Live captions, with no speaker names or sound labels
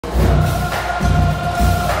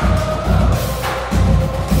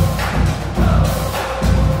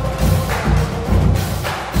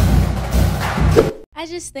I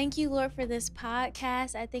just thank you, Lord, for this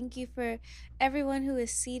podcast. I thank you for everyone who is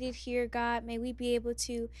seated here, God. May we be able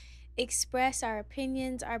to express our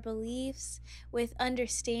opinions, our beliefs with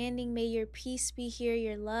understanding. May your peace be here,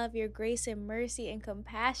 your love, your grace and mercy and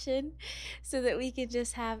compassion, so that we can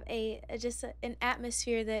just have an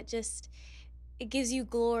atmosphere that just it gives you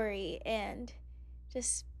glory and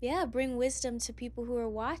just bring wisdom to people who are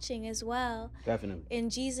watching as well. Definitely. In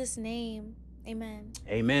Jesus' name. Amen.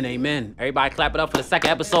 Amen, amen. Everybody clap it up for the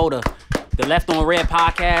second episode of the Left on Red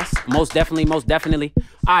podcast. Most definitely, most definitely.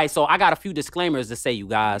 All right, so I got a few disclaimers to say, you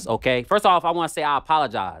guys, okay? First off, I want to say I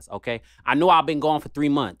apologize, okay? I know I've been gone for 3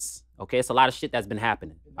 months, okay? It's a lot of shit that's been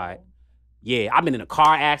happening, all right? Yeah, I've been in a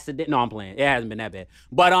car accident. No, I'm playing. It hasn't been that bad.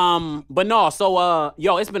 But no, so,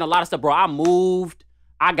 yo, it's been a lot of stuff, bro. I moved.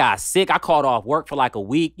 I got sick. I called off work for like a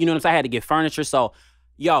week. You know what I'm saying? I had to get furniture, so...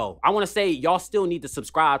 Yo, I want to say y'all still need to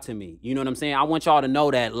subscribe to me. You know what I'm saying? I want y'all to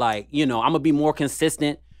know that, like, you know, I'm going to be more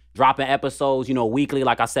consistent, dropping episodes, you know, weekly,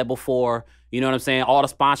 like I said before. You know what I'm saying? All the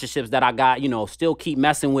sponsorships that I got, you know, still keep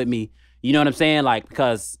messing with me. You know what I'm saying? Like,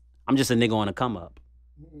 because I'm just a nigga on the come up.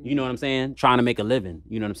 You know what I'm saying? Trying to make a living.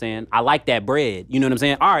 You know what I'm saying? I like that bread. You know what I'm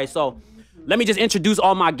saying? All right, so let me just introduce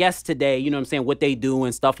all my guests today. You know what I'm saying? What they do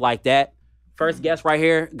and stuff like that. First guest right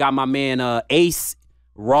here, got my man Ace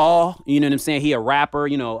Raw, you know what I'm saying? He a rapper,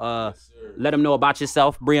 you know. Yes, let him know about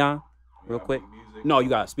yourself, Breon, real quick. No, you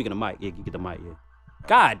got, speaking of mic, yeah, you get the mic, yeah.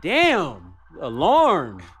 God damn,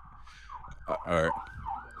 alarm. All right.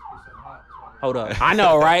 Hold up. I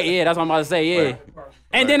know, right? Yeah, that's what I'm about to say, yeah.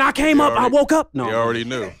 And then I came up, I woke up. No. You already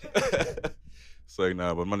knew. So,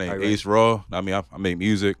 nah, but my name is Ace Raw. I mean, I make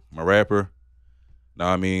music. I'm a rapper. Now,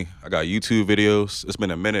 I mean, I got YouTube videos. It's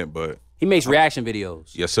been a minute, but. He makes reaction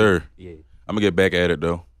videos. Yes, sir. Yeah. I'm gonna get back at it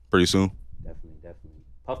though, pretty soon. Definitely.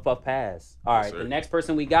 Puff, puff, pass. All right, the next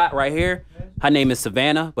person we got right here, her name is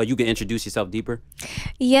Savannah, but you can introduce yourself deeper.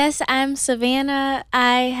 Yes, I'm Savannah.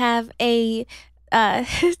 I have a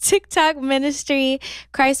TikTok ministry,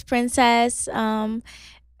 Christ Princess.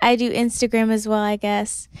 I do Instagram as well, I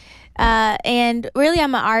guess. And really,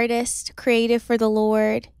 I'm an artist, creative for the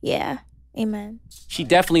Lord. Yeah, amen. She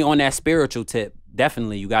definitely on that spiritual tip.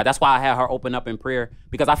 Definitely, you guys. That's why I had her open up in prayer,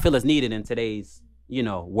 because I feel it's needed in today's, you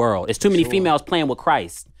know, world. It's too many females playing with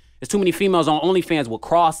Christ. There's too many females on OnlyFans with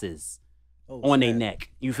crosses on their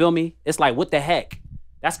neck. You feel me? It's like, what the heck?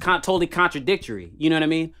 That's totally contradictory. You know what I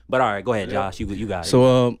mean? But all right, go ahead, Josh. You got it.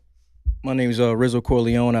 So, my name is Rizzo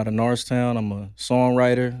Corleone out of Norristown. I'm a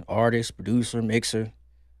songwriter, artist, producer, mixer.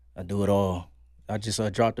 I do it all. I just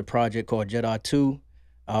dropped a project called Jedi 2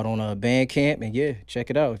 out on Bandcamp, and yeah, check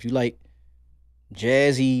it out if you like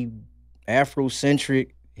jazzy, Afrocentric,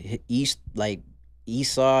 East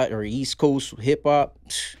side or East Coast hip hop.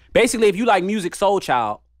 Basically, if you like music, Soul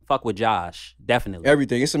Child, fuck with Josh. Definitely.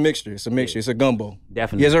 Everything. It's a mixture. It's a mixture. It's a gumbo.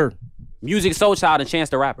 Definitely. Yes, sir. Music, Soul Child, and Chance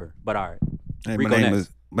the Rapper. But all right. Hey,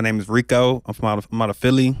 my name is Rico. I'm out of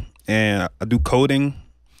Philly, and I do coding.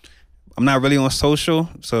 I'm not really on social,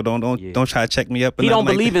 so don't try to check me up. He don't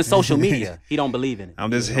believe in social media. He don't believe in it.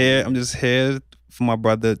 I'm just here for my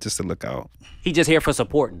brother, just to look out. He just here for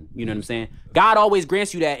supporting. You know what I'm saying? God always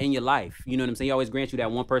grants you that in your life. You know what I'm saying? He always grants you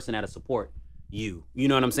that one person that'll support you. You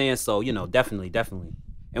know what I'm saying? So, you know, definitely.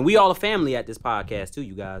 And we all a family at this podcast too,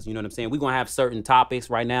 you guys. You know what I'm saying? We're going to have certain topics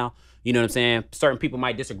right now. You know what I'm saying? Certain people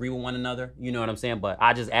might disagree with one another. You know what I'm saying? But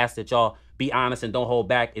I just ask that y'all be honest and don't hold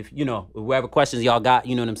back. If, you know, whatever questions y'all got,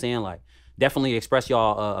 you know what I'm saying? Like, definitely express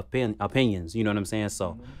y'all opinions. You know what I'm saying?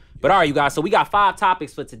 So, but all right, you guys. So we got 5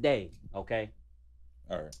 topics for today, okay?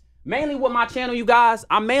 All right. Mainly with my channel, you guys,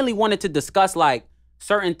 I mainly wanted to discuss like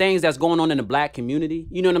certain things that's going on in the black community.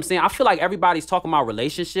 You know what I'm saying? I feel like everybody's talking about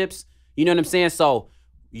relationships. You know what I'm saying? So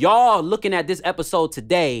y'all looking at this episode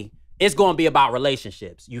today, it's going to be about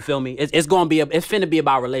relationships. You feel me? It's finna be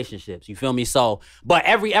about relationships. You feel me? So, but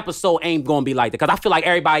every episode ain't going to be like that, because I feel like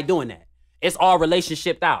everybody doing that. It's all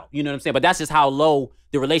relationship out. You know what I'm saying? But that's just how low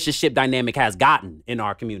the relationship dynamic has gotten in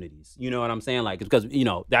our communities. You know what I'm saying? Like, it's because, you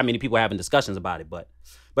know, that many people are having discussions about it. But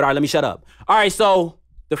all right, let me shut up. All right, so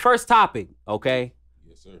the first topic, okay,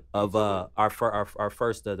 yes, sir. Of our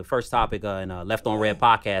first the first topic in Left on Red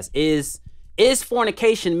podcast is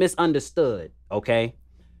fornication misunderstood? Okay,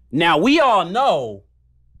 now we all know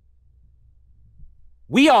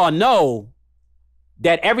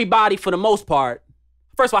that everybody, for the most part,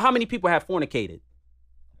 first of all, how many people have fornicated?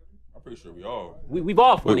 I'm pretty sure we all. We've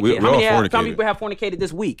all fornicated. How many people have fornicated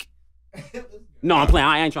this week? No, I'm playing.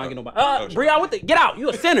 I ain't trying to get nobody. Bria, get out. You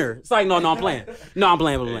a sinner. It's like, no, I'm playing. No, I'm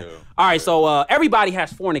playing. All right, so everybody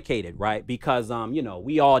has fornicated, right? Because, you know,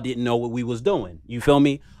 we all didn't know what we was doing. You feel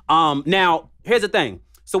me? Now, here's the thing.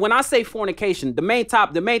 So when I say fornication, the main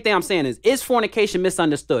thing I'm saying is fornication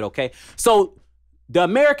misunderstood, okay? So the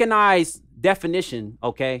Americanized definition,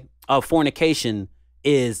 okay, of fornication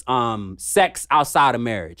is sex outside of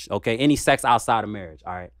marriage, okay? Any sex outside of marriage,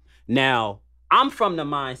 all right? Now, I'm from the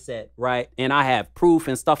mindset, right? And I have proof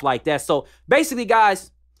and stuff like that. So basically,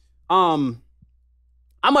 guys, I'm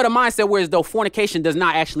of the mindset where as though fornication does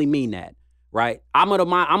not actually mean that, right? I'm of the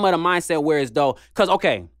mindset where as though, because,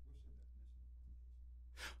 okay,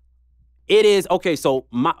 it is, okay, so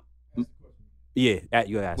you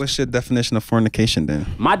asked. What's your definition of fornication then?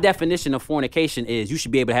 My definition of fornication is you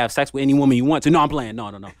should be able to have sex with any woman you want to. No, I'm playing. No.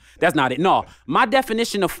 That's not it. No, my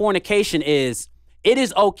definition of fornication is it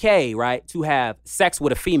is okay, right, to have sex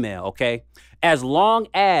with a female, okay? As long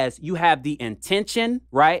as you have the intention,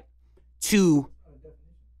 right, to...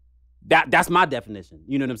 That's my definition.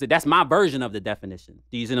 You know what I'm saying? That's my version of the definition.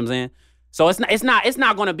 Do you see what I'm saying? So it's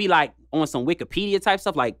not gonna be like on some Wikipedia type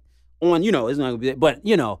stuff, like on, you know, it's not gonna be, but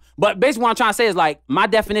you know, but basically what I'm trying to say is like my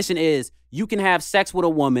definition is you can have sex with a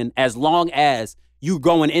woman as long as you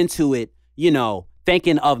going into it, you know,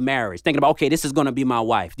 thinking of marriage, thinking about, okay, this is gonna be my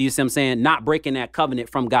wife. Do you see what I'm saying? Not breaking that covenant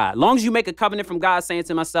from God. As long as you make a covenant from God saying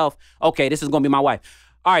to myself, okay, this is gonna be my wife.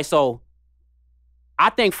 All right, so I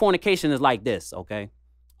think fornication is like this, okay?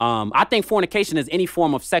 I think fornication is any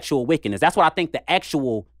form of sexual wickedness. That's what I think the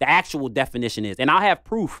actual definition is. And I'll have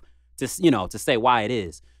proof to say why it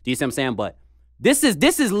is. Do you see what I'm saying? But this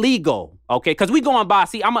is legal, okay? Because we going by,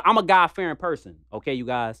 see, I'm a God-fearing person, okay, you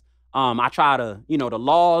guys? I try to, you know, the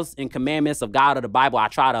laws and commandments of God or the Bible, I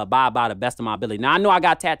try to abide by the best of my ability. Now, I know I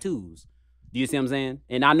got tattoos. Do you see what I'm saying?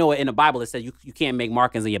 And I know in the Bible it says you can't make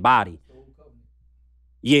markings in your body.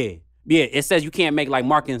 Yeah, it says you can't make like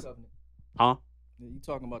markings. Huh? You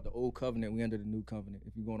talking about the old covenant? We under the new covenant.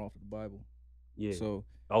 If you're going off of the Bible, yeah. So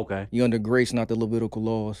okay, you under grace, not the Levitical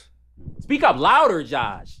laws. Speak up louder,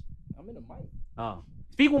 Josh. I'm in the mic. Oh,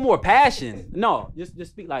 speak with more passion. No,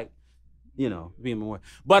 just speak like, you know, being more.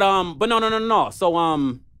 But no.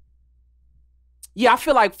 So yeah, I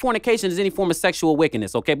feel like fornication is any form of sexual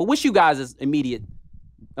wickedness. Okay, but what's you guys' immediate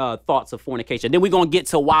thoughts of fornication? Then we're gonna get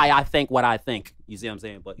to why I think what I think. You see what I'm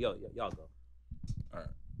saying? But y'all go. All right.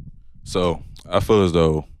 So I feel as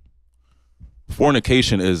though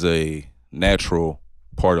fornication is a natural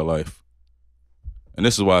part of life. And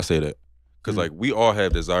this is why I say that. Because like we all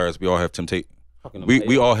have desires, we all have temptation.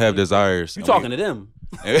 We all have desires. You talking to them.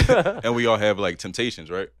 And we all have like temptations,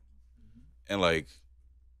 right? And like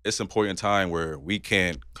it's an important time where we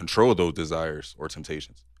can't control those desires or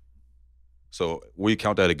temptations. So will you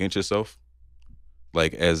count that against yourself?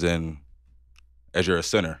 Like as you're a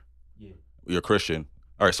sinner. Yeah. You're a Christian.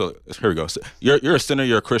 All right, so here we go. So you're a sinner,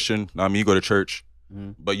 you're a Christian. I mean, you go to church,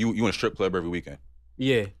 but you in a strip club every weekend.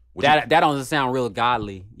 Yeah, that doesn't sound real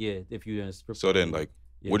godly. Yeah, if you're in a strip club. So then, like,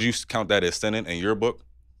 would you count that as sinning in your book?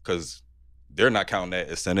 Because they're not counting that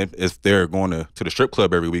as sinning if they're going to the strip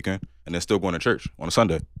club every weekend and then still going to church on a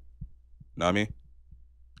Sunday. Know what I mean?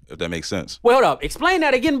 If that makes sense. Wait, hold up. Explain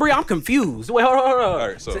that again, Bree. I'm confused. Wait, hold on. All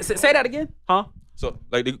right, so say that again, huh? So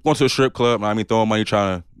like they going to a strip club. I mean, throwing money,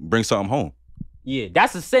 trying to bring something home. Yeah,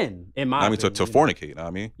 that's a sin in my opinion. To fornicate, I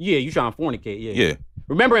mean. Yeah, you trying to fornicate, yeah. Yeah.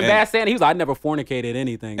 Remember in Bad Santa, he was like, I never fornicated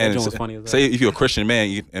anything. That joint was funny as say if you're a Christian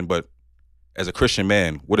man, but as a Christian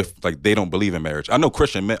man, what if like they don't believe in marriage? I know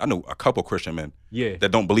Christian men, I know a couple Christian men that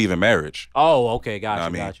don't believe in marriage. Oh, okay,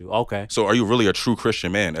 got you. Okay. So are you really a true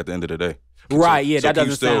Christian man at the end of the day? Right, yeah, that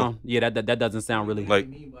doesn't sound really like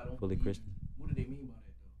fully Christian. What do they mean by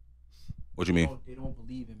that though? What do you mean? They don't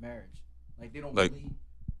believe in marriage. Like they don't believe.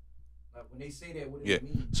 When they say that, what do they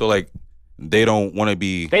mean? So like they don't want to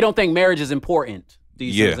be. They don't think marriage is important. Do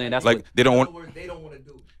you see what I'm saying? That's like they don't want. They don't want to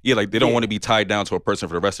do. Yeah, like they don't want to be tied down to a person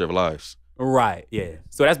for the rest of their lives. Right. Yeah.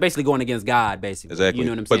 So that's basically going against God, basically. Exactly. You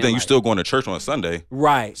know what I'm saying? But then you still going to church on a Sunday.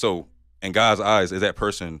 Right. So in God's eyes, is that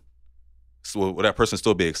person? Will that person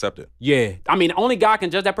still be accepted? Yeah. I mean, only God can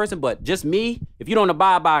judge that person, but just me. If you don't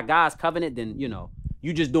abide by God's covenant, then you know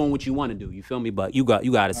you just doing what you want to do. You feel me? But you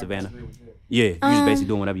got it, Savannah. Yeah. You just basically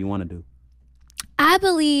doing whatever you want to do. I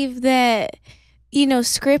believe that, you know,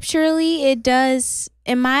 scripturally, it does,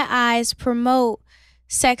 in my eyes, promote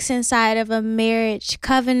sex inside of a marriage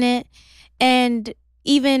covenant. And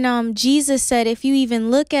even Jesus said, if you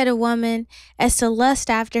even look at a woman as to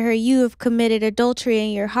lust after her, you have committed adultery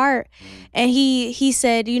in your heart. And he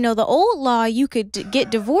said, you know, the old law, you could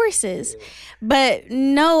get divorces. But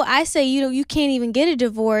no, I say, you know, you can't even get a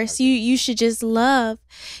divorce. You should just love,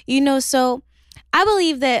 you know, so I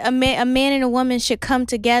believe that a man and a woman should come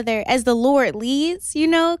together as the Lord leads, you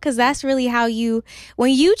know, because that's really how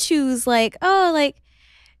when you choose like, oh, like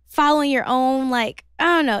following your own, like,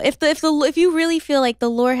 I don't know, if you really feel like the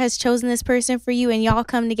Lord has chosen this person for you and y'all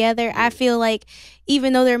come together, I feel like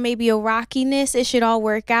even though there may be a rockiness, it should all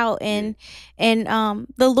work out, and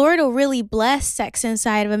the Lord will really bless sex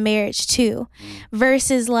inside of a marriage too,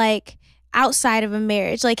 versus like outside of a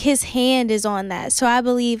marriage. Like his hand is on that. So I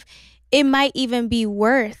believe it might even be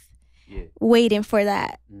worth waiting for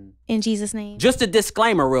that in Jesus' name. Just a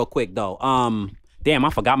disclaimer real quick though. Damn,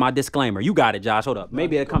 I forgot my disclaimer. You got it, Josh. Hold up.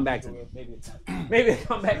 Maybe it'll come back to me. Maybe it'll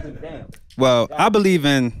come back to me. Damn. Well, I believe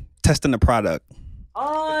in testing the product.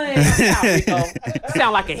 Oh, yeah, Rico. You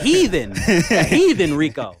sound like a heathen. A heathen,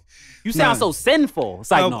 Rico. You sound so sinful.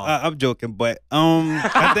 It's like, no. I'm joking, but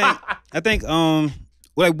I think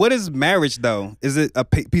like, what is marriage though? Is it a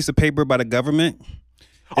piece of paper by the government?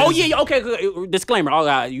 Oh yeah, okay. Good. Disclaimer. Oh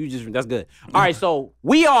God, that's good. All right, so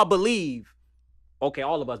we all believe. Okay,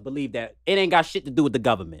 all of us believe that it ain't got shit to do with the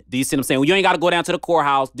government. Do you see what I'm saying? Well, you ain't got to go down to the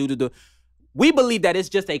courthouse. We believe that it's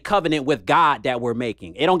just a covenant with God that we're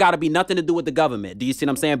making. It don't got to be nothing to do with the government. Do you see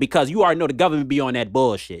what I'm saying? Because you already know the government be on that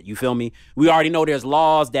bullshit. You feel me? We already know there's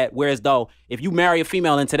laws that, whereas though, if you marry a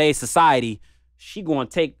female in today's society, she gonna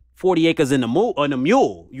take 40 acres in the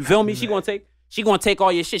mule. You feel me? She gonna take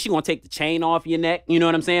all your shit. She gonna take the chain off your neck. You know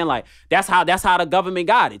what I'm saying? Like that's how the government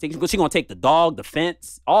got it. She gonna take the dog, the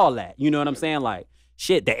fence, all that. You know what I'm saying? Like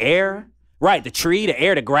shit, the air, right? The tree, the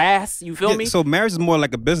air, the grass. You feel me? So marriage is more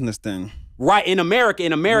like a business thing, right? In America, yeah,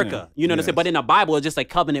 you know what I'm saying. But in the Bible, it's just a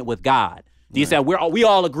covenant with God. Do you say we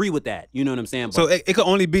all agree with that? You know what I'm saying? But, so it could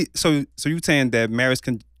only be so you saying that marriage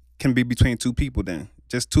can be between two people then,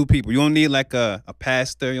 just two people. You don't need like a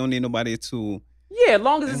pastor. You don't need nobody to. Yeah, as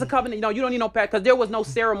long as it's a covenant, you don't need no pastor, because there was no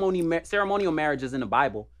ceremonial marriages in the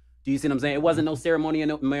Bible. Do you see what I'm saying? It wasn't no ceremonial,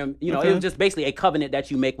 it was just basically a covenant that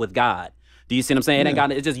you make with God. Do you see what I'm saying? It ain't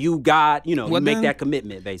got. It's just you, God. You make that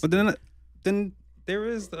commitment basically. But then there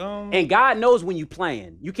is and God knows when you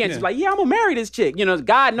playing. You can't just like, I'm gonna marry this chick.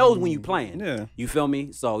 God knows when you playing. Yeah. You feel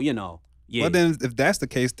me? So yeah. Well, then if that's the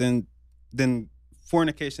case, then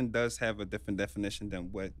fornication does have a different definition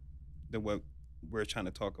than what we're trying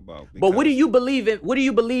to talk about. But what do you believe in? What do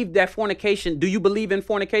you believe that fornication? Do you believe in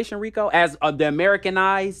fornication, Rico, as the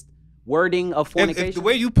Americanized wording of fornication? If the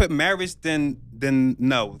way you put marriage, then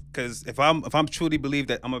no, because if I'm truly believe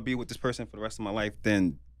that I'm gonna be with this person for the rest of my life,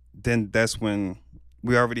 then that's when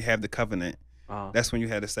we already have the covenant. That's when you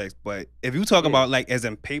had the sex. But if you talk about like as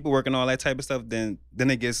in paperwork and all that type of stuff, then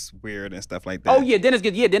it gets weird and stuff like that. Oh yeah, then it's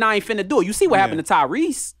good. Yeah, then I ain't finna do it. You see what happened to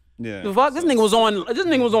Tyrese? Yeah. The fuck? This nigga was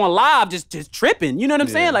on live just tripping. You know what I'm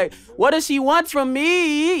saying? Like, what does she want from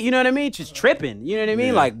me? You know what I mean? Just tripping. You know what I mean?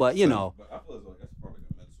 Yeah. Like, but But I feel as though that's probably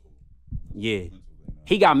a mental. Yeah.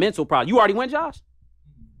 He got mental problems. You already went, Josh?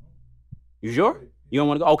 You sure? You don't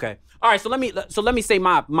want to go? Okay. All right. So let me say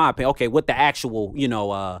my opinion. Okay, what the actual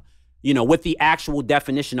what the actual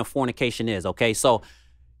definition of fornication is. Okay, so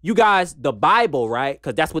you guys, the Bible, right?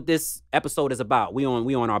 Because that's what this episode is about. We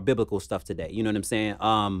on our biblical stuff today. You know what I'm saying?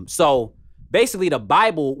 So basically, the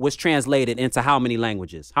Bible was translated into how many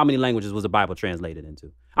languages? How many languages was the Bible translated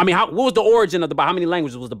into? I mean, what was the origin of the Bible? How many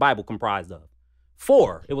languages was the Bible comprised of?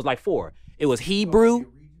 4. It was like 4. It was Hebrew.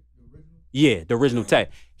 Yeah, the original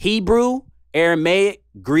text. Hebrew, Aramaic,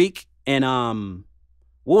 Greek, and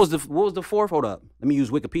what was the 4th? Hold up. Let me use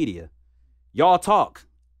Wikipedia. Y'all talk.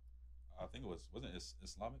 I think wasn't it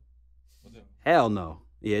Islamic? Was it? Hell no.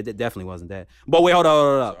 Yeah, it definitely wasn't that. But wait, hold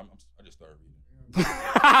up. So I just started reading.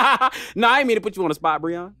 No, I didn't mean to put you on the spot,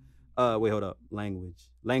 Breon. Wait, hold up.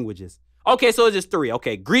 Languages. Okay, so it's just 3.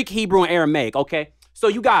 Okay, Greek, Hebrew, and Aramaic. Okay, so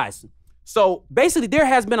you guys. So basically, there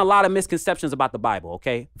has been a lot of misconceptions about the Bible.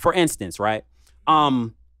 Okay, for instance, right?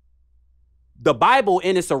 The Bible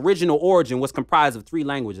in its original origin was comprised of 3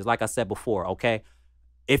 languages, like I said before. Okay.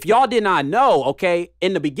 If y'all did not know, okay,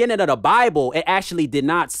 in the beginning of the Bible, it actually did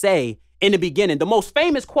not say in the beginning. The most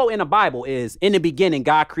famous quote in the Bible is, in the beginning,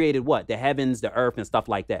 God created what? The heavens, the earth, and stuff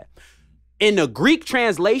like that. In the Greek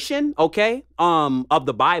translation, okay, of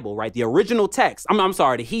the Bible, right, the original text, I'm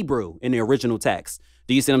sorry, the Hebrew in the original text.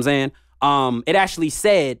 Do you see what I'm saying? It actually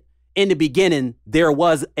said, in the beginning, there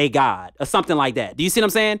was a God, or something like that. Do you see what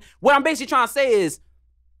I'm saying? What I'm basically trying to say is,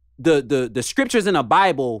 the scriptures in the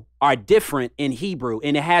Bible are different in Hebrew,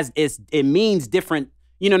 and it means different.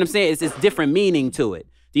 You know what I'm saying? It's different meaning to it.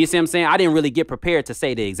 Do you see what I'm saying? I didn't really get prepared to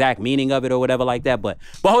say the exact meaning of it or whatever like that. But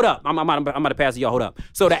hold up, I'm gonna pass it y'all. Hold up.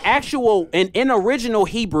 So the actual in original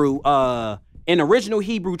Hebrew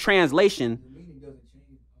translation.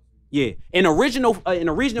 Yeah, in original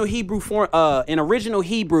Hebrew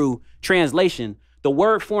translation, the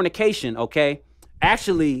word fornication, okay.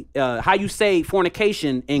 Actually, how you say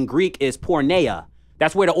fornication in Greek is porneia.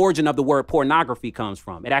 That's where the origin of the word pornography comes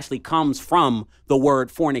from. It actually comes from the word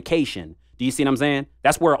fornication. Do you see what I'm saying?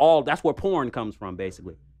 That's where porn comes from,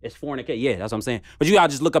 basically. It's fornicate. Yeah, that's what I'm saying. But you gotta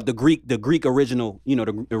just look up the Greek original,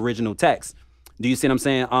 the original text. Do you see what I'm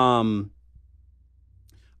saying?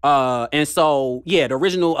 And so, yeah, the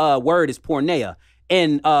original word is porneia.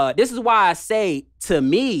 And this is why I say, to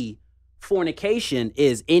me, fornication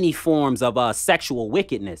is any forms of sexual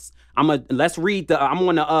wickedness. Let's read I'm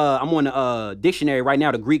on the dictionary right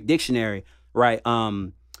now, the Greek dictionary, right?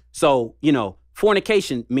 So,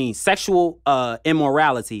 fornication means sexual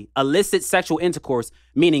immorality, illicit sexual intercourse,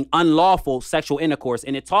 meaning unlawful sexual intercourse,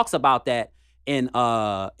 and it talks about that in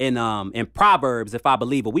Proverbs, if I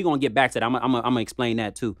believe. But we're gonna get back to that. I'm gonna explain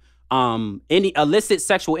that too. Any illicit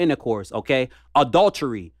sexual intercourse, okay,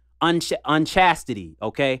 adultery, unchastity,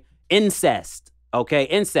 okay, incest, okay,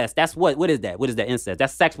 incest. That's what is that? What is that? Incest?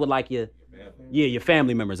 That's sex with like your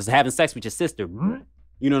family members. It's having sex with your sister.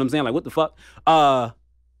 You know what I'm saying? Like, what the fuck?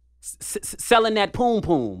 Selling that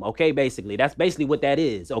poom, okay, basically. That's basically what that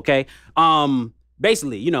is, okay?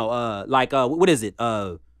 Basically, what is it?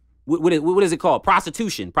 What is it called?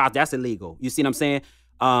 Prostitution. That's illegal. You see what I'm saying?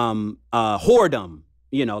 Whoredom,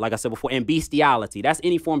 like I said before, and bestiality. That's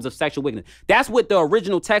any forms of sexual wickedness. That's what the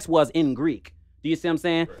original text was in Greek. Do you see what I'm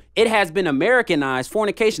saying? Right. It has been Americanized.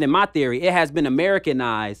 Fornication, in my theory, it has been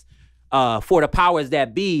Americanized for the powers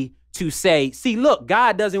that be to say, see, look,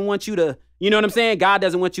 God doesn't want you to, you know what I'm saying? God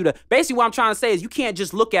doesn't want you to. Basically, what I'm trying to say is you can't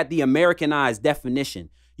just look at the Americanized definition.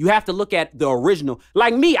 You have to look at the original.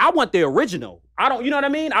 Like me, I want the original. I don't, you know what I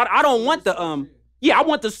mean? I don't want the, I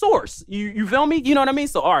want the source. You feel me? You know what I mean?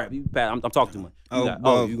 So, all right, I'm talking too much.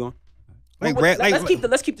 You going?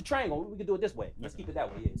 Let's keep the triangle. We can do it this way. Let's keep it that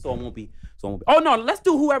way. Yeah. So it won't be. Oh no, let's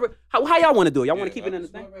do whoever. How y'all want to do it? Y'all want to keep it in the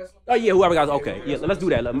thing? Oh yeah, whoever got. Okay, yeah. Let's do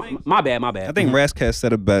that. My bad. I think Rascast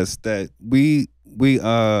said it best that we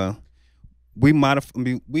modify.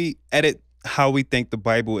 We edit how we think the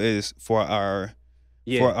Bible is for our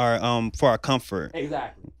comfort.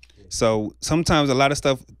 Exactly. So sometimes a lot of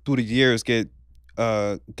stuff through the years get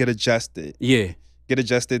adjusted. Yeah. Get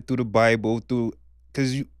adjusted through the Bible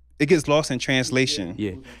because it gets lost in translation.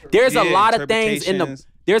 Yeah. There's a lot of things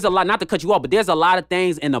there's a lot, not to cut you off, but there's a lot of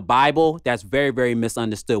things in the Bible that's very, very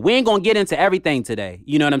misunderstood. We ain't gonna get into everything today.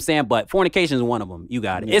 You know what I'm saying? But fornication is one of them. You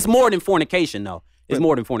got it. Yeah. It's more than fornication though. It's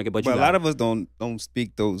more than fornication, but a lot of us don't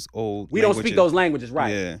speak those old We languages. Don't speak those languages,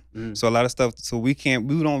 right. Yeah. Mm-hmm. So a lot of stuff, we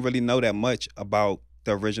don't really know that much about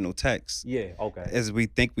the original text. Yeah, okay. As we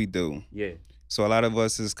think we do. Yeah. So a lot of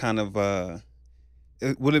us is kind of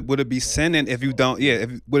would it be sinning if you don't? Yeah.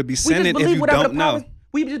 Would it be sinning if you don't know?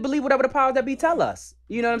 We just believe whatever the powers that be tell us.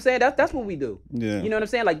 You know what I'm saying? That's what we do. Yeah. You know what I'm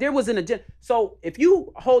saying? Like there was an agenda. So if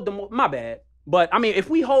you hold my bad, but I mean, if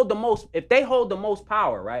they hold the most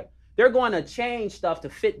power, right? They're going to change stuff to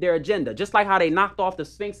fit their agenda. Just like how they knocked off the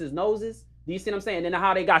Sphinx's noses. Do you see what I'm saying? And then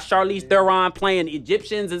how they got Charlize Theron playing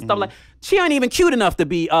Egyptians and stuff like. She ain't even cute enough to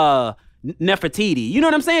be Nefertiti. You know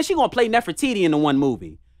what I'm saying? She gonna play Nefertiti in the one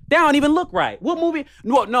movie. They don't even look right. What movie?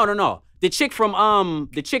 No. The chick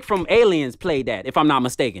from Aliens played that, if I'm not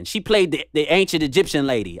mistaken. She played the ancient Egyptian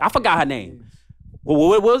lady. I forgot her name.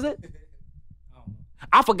 What was it?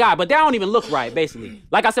 I forgot, but they don't even look right, basically.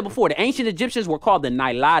 Like I said before, the ancient Egyptians were called the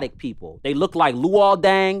Nilotic people. They look like Luol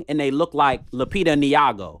Deng and they look like Lupita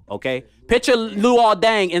Nyong'o, okay? Picture Luol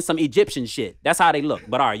Deng in some Egyptian shit. That's how they look.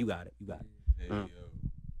 But all right, you got it.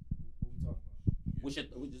 What's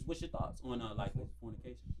your thoughts on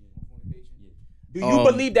fornication? Do you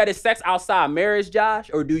believe that it's sex outside marriage, Josh,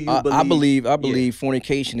 or do you believe? I believe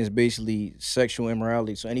fornication is basically sexual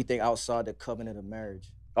immorality. So anything outside the covenant of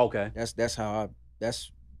marriage. Okay.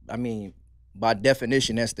 I mean, by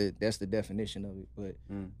definition, that's the definition of it. But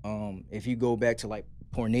if you go back to like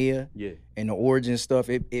porneia and the origin stuff,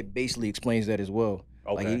 it basically explains that as well.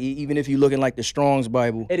 Okay. Like even if you look in like the Strong's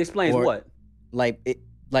Bible, it explains what?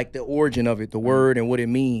 Like the origin of it, the word and what it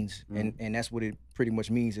means, and that's what it pretty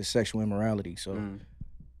much means is sexual immorality. So,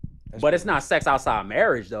 but it's not sex outside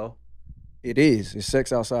marriage though. It is. It's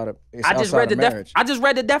sex outside of. I just read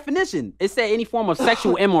the definition. It said any form of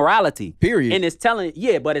sexual immorality. Period. And it's telling,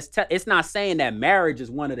 but it's not saying that marriage is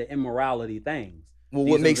one of the immorality things. Well,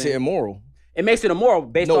 what makes it immoral? It makes it immoral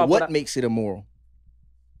based off what makes it immoral?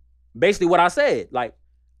 Basically, what I said. Like,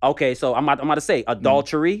 okay, so I'm about to say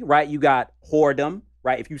adultery, right? You got whoredom.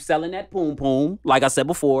 Right, if you selling that poom, like I said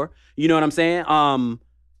before, you know what I'm saying?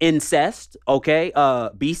 Incest, okay?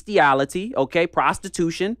 Bestiality, okay?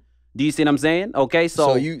 Prostitution. Do you see what I'm saying? Okay, so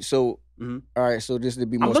all right. So just to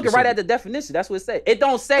be more I'm looking specific. right at the definition. That's what it says. It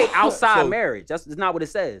don't say outside marriage. That's not what it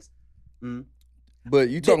says. But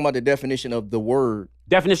you talking about the definition of the word.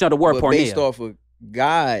 Definition of the word porneia.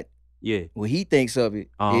 God, Yeah. what he thinks of it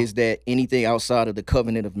is that anything outside of the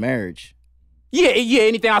covenant of marriage. Yeah,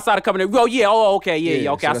 anything outside of covenant. Oh, yeah, okay,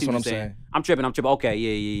 yeah, okay, so I that's see what you're saying. I'm tripping. Okay,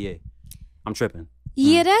 yeah. I'm tripping.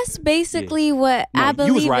 Yeah, that's basically what I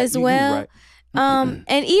believe as well.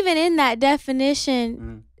 And even in that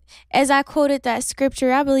definition, as I quoted that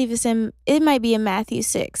scripture, I believe it might be in Matthew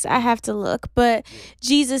 6. I have to look. But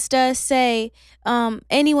Jesus does say,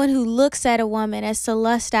 anyone who looks at a woman as to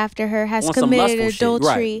lust after her has committed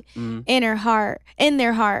adultery in their heart.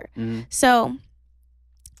 So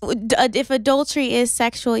if adultery is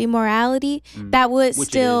sexual immorality, that would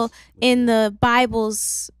still, in the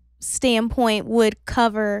Bible's standpoint, would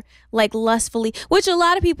cover like lustfully, which a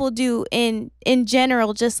lot of people do in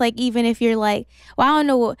general. Just like, even if you're like, well, I don't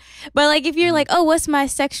know what, but like if you're like, oh, what's my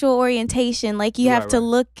sexual orientation, like you have to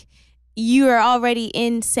look, you are already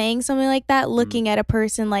in saying something like that, looking at a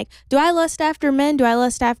person like, do I lust after men, do I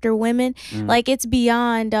lust after women? Like it's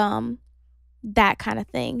beyond that kind of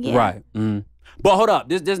thing. Right. But hold up,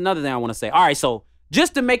 there's another thing I want to say. All right, so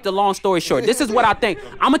just to make the long story short, this is what I think.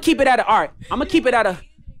 I'm gonna keep it at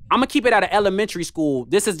an elementary school.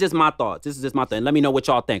 This is just my thoughts. Let me know what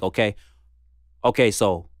y'all think, okay? Okay,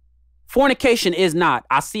 so fornication is not,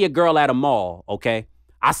 I see a girl at a mall, okay?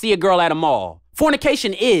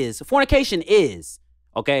 Fornication is,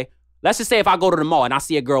 okay? Let's just say if I go to the mall and I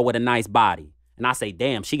see a girl with a nice body and I say,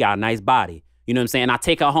 damn, she got a nice body. You know what I'm saying? I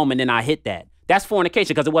take her home and then I hit that. That's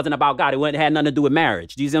fornication because it wasn't about God. It had nothing to do with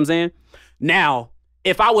marriage. Do you see what I'm saying? Now,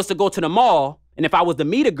 if I was to go to the mall and if I was to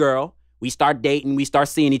meet a girl, we start dating, we start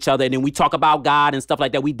seeing each other, and then we talk about God and stuff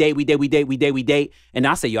like that. We date. And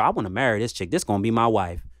I say, yo, I want to marry this chick. This going to be my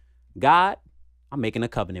wife. God, I'm making a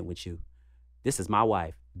covenant with you. This is my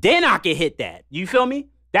wife. Then I can hit that. You feel me?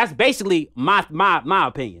 That's basically my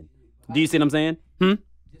opinion. Do you see what I'm saying?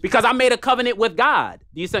 Because I made a covenant with God.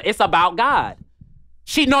 Do you see? It's about God.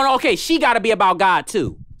 She got to be about God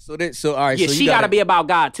too. All right. Yeah, so she got to be about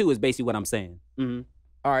God too. Is basically what I'm saying.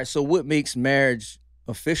 All right. So what makes marriage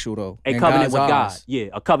official though? A covenant with God. Yeah,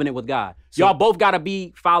 a covenant with God. So, y'all both got to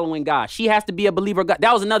be following God. She has to be a believer of God.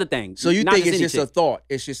 That was another thing. So you think it's just a thought?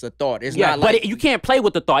 It's just a thought. It's not like, but you can't play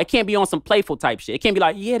with the thought. It can't be on some playful type shit. It can't be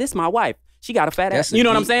like, yeah, this is my wife. She got a fat ass. You know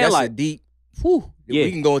what I'm saying? That's like a deep. Whew, yeah.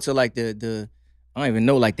 We can go into like the I don't even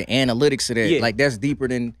know, like the analytics of that. Yeah. Like that's deeper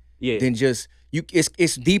than just you.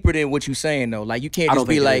 It's deeper than what you saying though. Like you can't just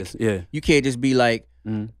be like, you can't just be like,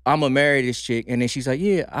 I'm gonna marry this chick, and then she's like,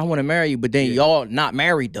 yeah, I want to marry you, but then y'all not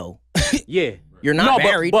married though. Yeah. You're not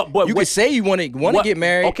married. But you can say you want to get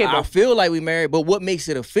married. Okay, I feel like we married, but what makes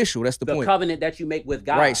it official? That's the point. The covenant that you make with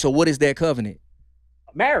God. Right. So what is that covenant?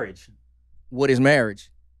 Marriage. What is marriage?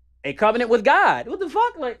 A covenant with God. What the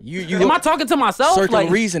fuck? Like, am I talking to myself?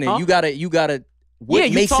 Certain reasoning. Huh? You gotta.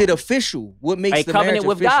 What makes it official? What makes a covenant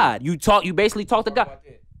with God? You basically talk to God.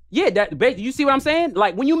 Yeah, you see what I'm saying?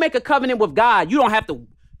 Like when you make a covenant with God, you don't have to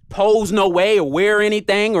pose no way or wear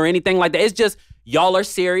anything or anything like that. It's just y'all are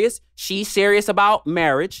serious. She's serious about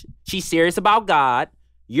marriage. She's serious about God.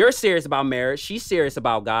 You're serious about marriage. She's serious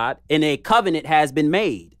about God. And a covenant has been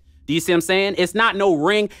made. Do you see what I'm saying? It's not no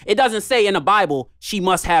ring. It doesn't say in the Bible she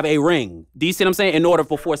must have a ring. Do you see what I'm saying? In order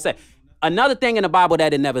for sex. Another thing in the Bible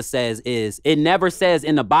that it never says is, it never says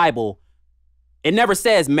in the Bible, it never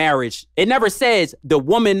says marriage. It never says the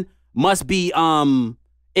woman must be,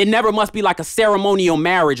 it never must be like a ceremonial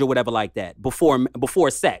marriage or whatever like that before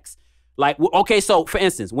sex. Like, okay, so for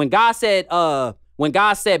instance, when God said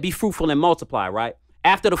be fruitful and multiply, right?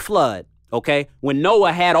 After the flood, okay? When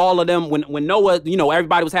Noah had all of them, when Noah,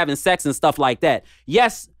 everybody was having sex and stuff like that.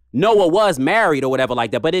 Yes, Noah was married or whatever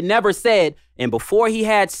like that, but it never said, and before he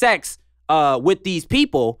had sex with these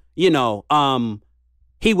people, he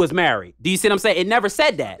was married. Do you see what I'm saying? It never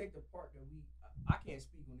said that. I can't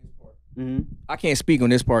speak on this part. I can't speak on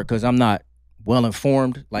this part because I'm not well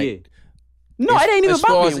informed. Like, no, it ain't even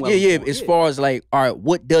about being well informed. As far as like, all right,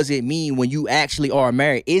 what does it mean when you actually are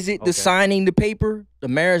married? Is it the signing the paper, the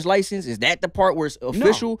marriage license? Is that the part where it's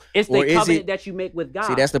official? No, it's the covenant that you make with God.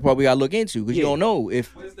 See, that's the part we gotta look into because you don't know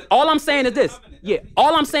if. All I'm saying is this.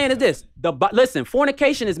 All I'm saying is this. Listen,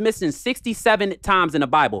 fornication is mentioned 67 times in the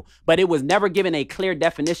Bible, but it was never given a clear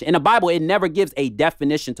definition. In the Bible, it never gives a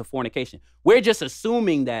definition to fornication. We're just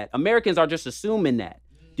assuming that. Americans are just assuming that.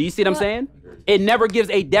 Do you see what I'm saying? It never gives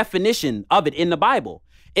a definition of it in the Bible.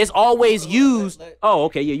 It's always used. Oh,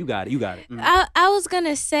 okay. Yeah, you got it. I was going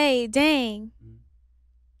to say, dang.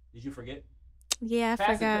 Did you forget? Yeah,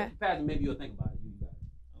 I forgot. Maybe you'll think about it.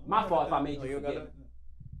 My fault if I made you forget.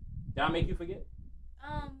 Did I make you forget?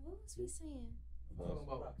 What was we saying?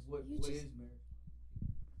 What is marriage?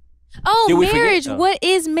 Oh, Did we forget? marriage. What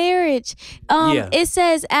is marriage? Yeah. It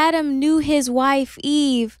says Adam knew his wife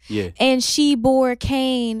Eve, Yeah. and she bore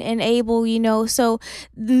Cain and Abel. You know, so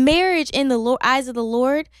marriage in the eyes of the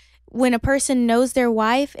Lord, when a person knows their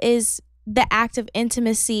wife, is the act of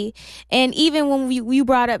intimacy. And even when we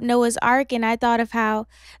brought up Noah's Ark, and I thought of how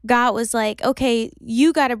God was like, okay,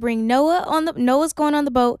 you got to bring Noah's going on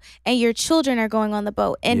the boat, and your children are going on the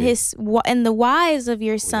boat, and and the wives of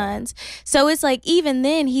your sons. So it's like, even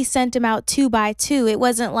then he sent them out 2 by 2. It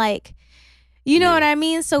wasn't like, you know what I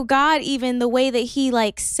mean? So God, even the way that he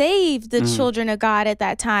like saved the children of God at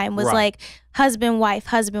that time was like husband, wife,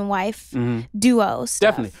 duo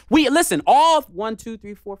stuff. Definitely. We listen, all 1, 2,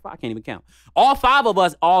 3, 4, 5, I can't even count. All 5 of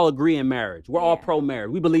us all agree in marriage. We're all pro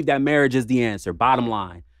marriage. We believe that marriage is the answer, bottom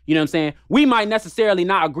line. You know what I'm saying? We might necessarily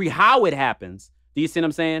not agree how it happens. Do you see what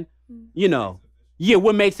I'm saying? You know,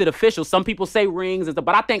 what makes it official? Some people say rings and stuff,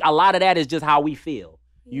 but I think a lot of that is just how we feel.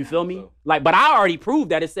 You feel me? Like, but I already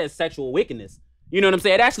proved that it says sexual wickedness. You know what I'm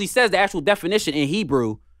saying? It actually says the actual definition in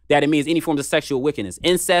Hebrew that it means any form of sexual wickedness,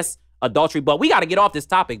 incest, adultery. But we got to get off this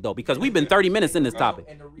topic though, because we've been 30 minutes in this topic.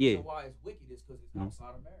 And the reason why it's wicked is because it's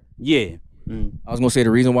outside of marriage. Yeah. I was gonna say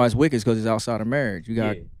the reason why it's wicked is because it's outside of marriage. You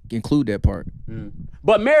gotta include that part.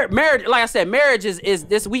 But marriage, like I said, marriage is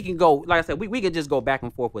this. We can go, like I said, we could just go back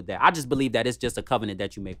and forth with that. I just believe that it's just a covenant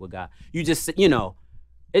that you make with God. You just, you know,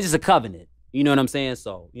 it's just a covenant. You know what I'm saying?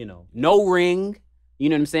 So, you know, no ring. You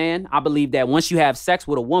know what I'm saying? I believe that once you have sex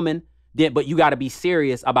with a woman, but you got to be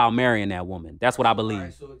serious about marrying that woman. That's what I believe.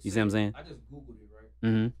 Right, so you see what I'm saying? I just Googled it, right?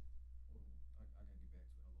 Mm-hmm.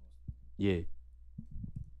 Yeah.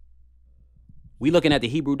 We looking at the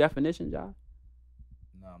Hebrew definition, John?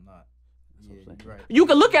 No, I'm not. Right. You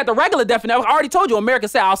can look at the regular definition. I already told you America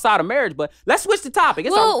said outside of marriage, but let's switch the topic.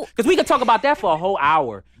 It's because we can talk about that for a whole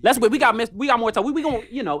hour. We got more time. We gonna,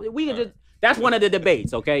 you know, we can just. That's one of the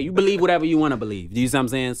debates, okay? You believe whatever you want to believe. Do you see what I'm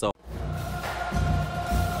saying? So.